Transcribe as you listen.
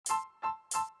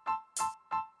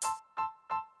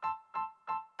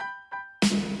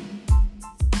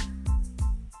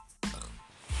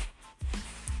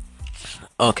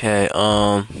Okay,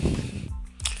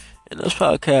 in this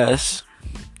podcast,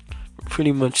 we're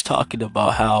pretty much talking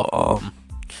about how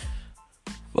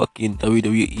fucking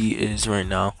WWE is right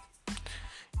now.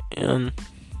 And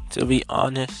to be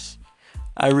honest,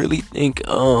 I really think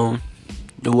the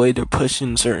way they're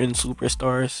pushing certain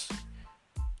superstars,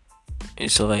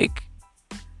 it's like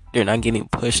they're not getting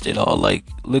pushed at all. Like,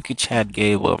 look at Chad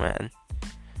Gable, man.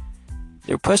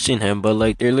 They're pushing him, but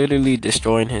like they're literally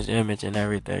destroying his image and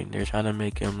everything. They're trying to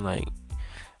make him like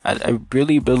I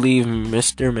really believe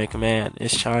Mr. McMahon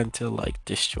is trying to like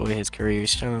destroy his career.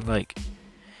 He's trying to like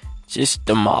just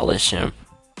demolish him.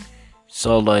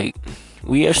 So like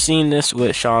we have seen this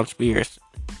with Shawn Spears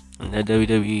in the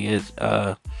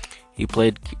WWE. He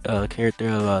played a character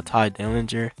of Ty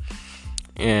Dillinger,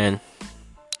 and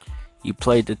he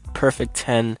played the perfect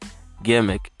 10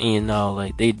 gimmick. You know,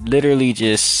 like they literally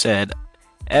just said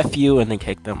F you and then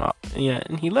kicked him out. Yeah,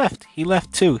 and he left. He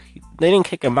left too. They didn't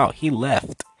kick him out. He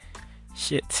left.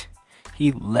 Shit.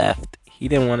 He left. He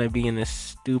didn't want to be in this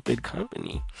stupid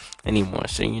company anymore.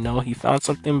 So, you know, he found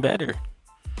something better.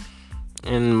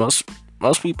 And most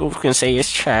people can say it's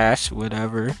trash,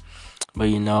 whatever. But,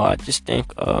 you know, I just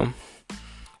think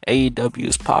AEW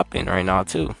is popping right now,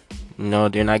 too. You know,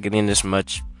 they're not getting this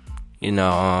much,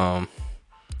 ratings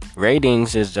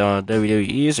as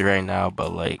WWE is right now.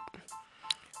 But, like,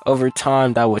 over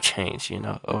time, that would change,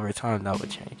 Over time, that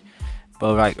would change.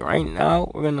 But, like, right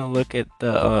now, we're going to look at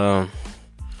the,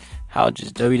 how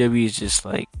just WWE is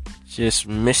just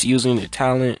misusing their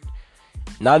talent.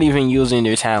 Not even using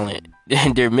their talent.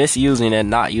 They're misusing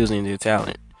and not using their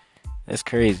talent. That's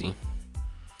crazy.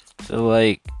 So,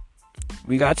 like,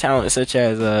 we got talent such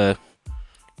as,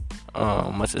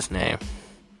 what's his name?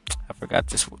 I forgot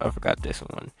this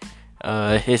one.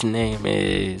 His name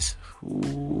is,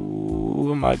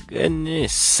 oh my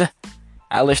goodness,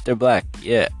 Aleister Black.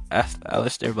 Yeah,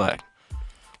 Aleister Black.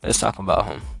 Let's talk about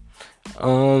him.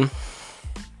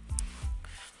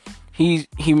 He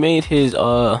made his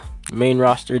main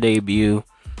roster debut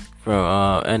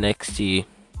from NXT.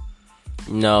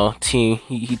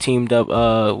 He teamed up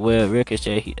with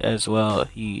Ricochet as well.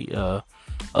 He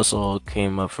also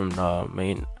came up from the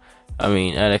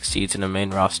NXT to the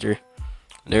main roster.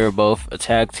 They were both a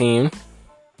tag team.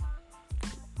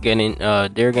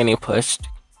 They're getting pushed.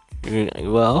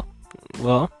 Well,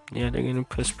 yeah, they're getting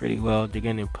pushed pretty well. They're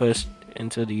getting pushed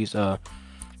into these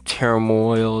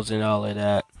turmoils and all of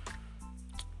that.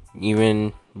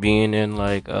 Even being in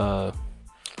like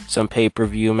some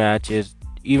pay-per-view matches,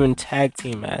 even tag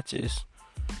team matches,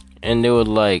 and they would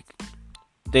lose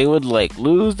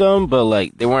them, but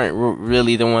like they weren't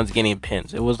really the ones getting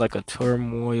pins. It was like a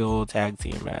turmoil tag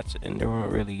team match, and they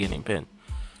weren't really getting pinned.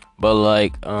 But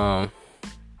like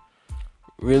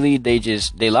really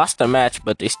they lost the match,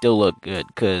 but they still look good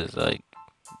because like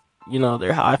they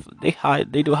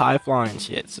do high flying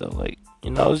shit. So like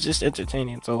it's just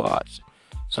entertaining to watch,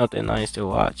 something nice to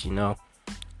watch.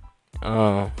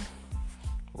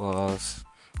 Well,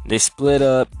 they split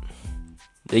up.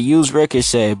 They use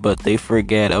Ricochet, but they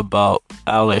forget about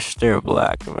Aleister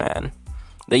Black, man.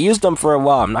 They used them for a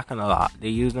while, I'm not gonna lie. They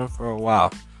used them for a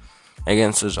while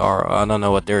against Cesaro. I don't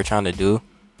know what they were trying to do.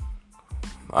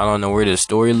 I don't know where the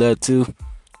story led to,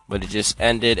 but it just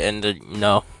ended, and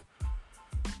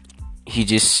he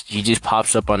just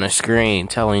pops up on the screen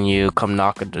telling you, come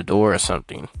knock at the door or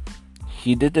something.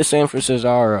 He did the same for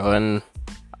Cesaro, and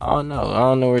I don't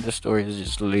know where the story is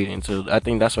just leading to. I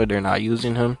think that's why they're not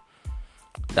using him.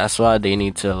 That's why they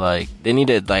need to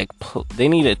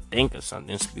think of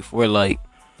something before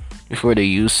they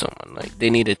use someone. Like they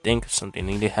need to think of something.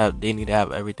 They need to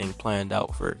have everything planned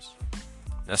out first.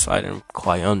 That's why I didn't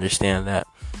quite understand that.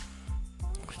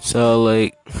 So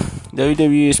like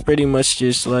WWE is pretty much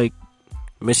just like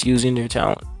misusing their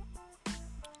talent,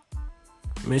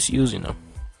 misusing them.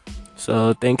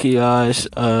 So thank you guys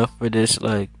for this,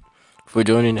 for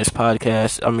joining this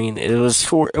podcast. I mean, it was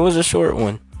a short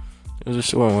one.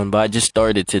 But I just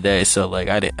started today, so like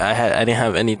I didn't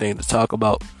have anything to talk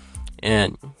about,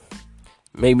 and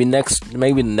maybe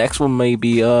the next one may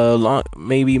be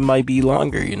might be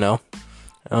longer.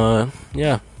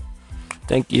 Yeah.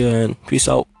 Thank you and peace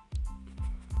out.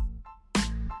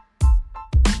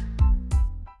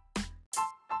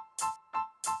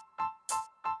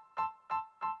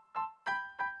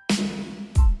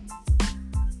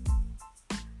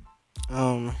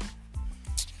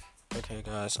 Okay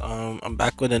guys, I'm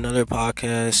back with another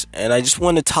podcast, and I just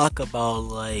want to talk about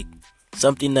like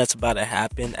something that's about to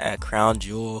happen at Crown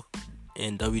Jewel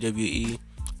in WWE.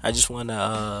 I just want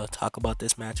to talk about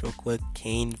this match real quick.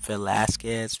 Cain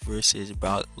Velasquez versus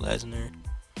Brock Lesnar.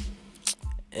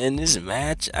 in this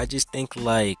match, I just think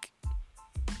like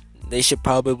they should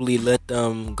probably let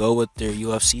them go with their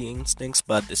UFC instincts,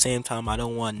 but at the same time, I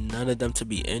don't want none of them to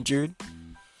be injured.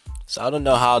 So I don't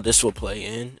know how this will play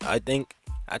in. I think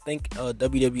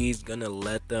WWE is gonna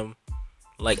let them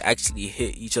like actually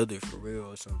hit each other for real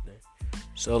or something.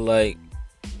 So like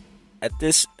at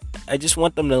this, I just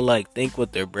want them to like think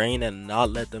with their brain and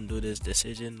not let them do this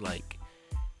decision. Like,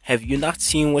 have you not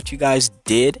seen what you guys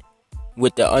did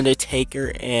with the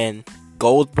Undertaker and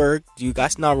Goldberg? Do you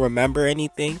guys not remember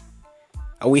anything?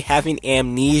 Are we having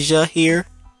amnesia here?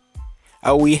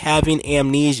 Are we having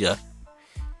amnesia?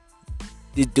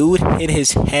 The dude hit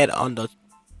his head on the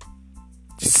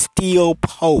steel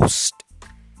post,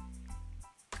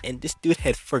 and this dude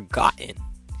had forgotten.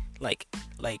 Like,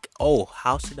 oh,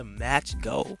 how should the match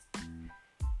go?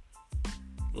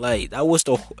 Like, that was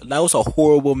a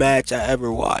horrible match I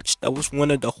ever watched. That was one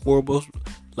of the horrible,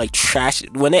 like, trash.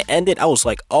 When it ended, I was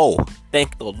like, oh,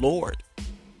 thank the Lord.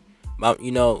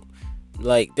 You know,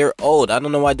 like, they're old. I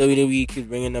don't know why WWE keeps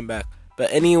bringing them back.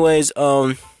 But anyways,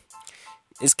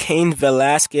 it's Cain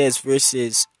Velasquez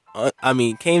versus Brock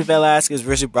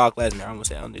Lesnar. I'm gonna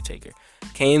say Undertaker.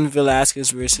 Cain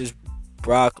Velasquez versus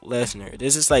Brock Lesnar.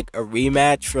 This is like a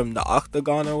rematch from the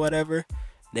Octagon or whatever.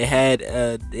 They had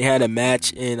a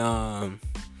match in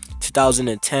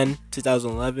 2010,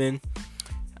 2011.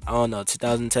 I don't know,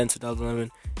 2010,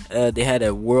 2011. They had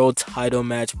a world title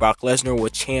match. Brock Lesnar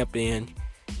was champion,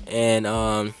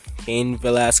 and Cain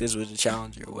Velasquez was the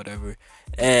challenger or whatever.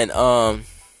 And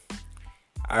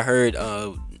I heard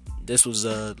this was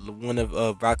one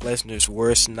of Brock Lesnar's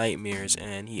worst nightmares,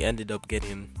 and he ended up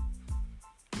getting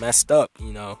messed up.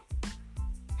 You know,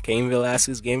 Cain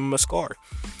Velasquez gave him a scar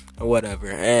or whatever,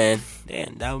 and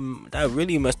damn, that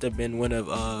really must have been one of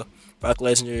Brock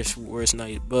Lesnar's worst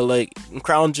night. But like in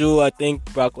Crown Jewel, I think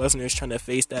Brock Lesnar is trying to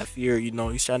face that fear. You know,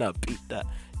 he's trying to beat that.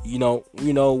 You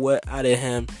know what out of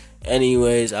him.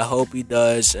 Anyways, I hope he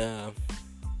does.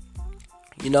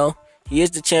 You know, he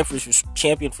is the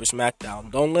champion for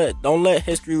SmackDown. Don't let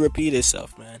history repeat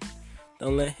itself, man.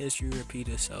 Don't let history repeat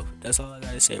itself. That's all I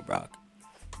gotta say, Brock.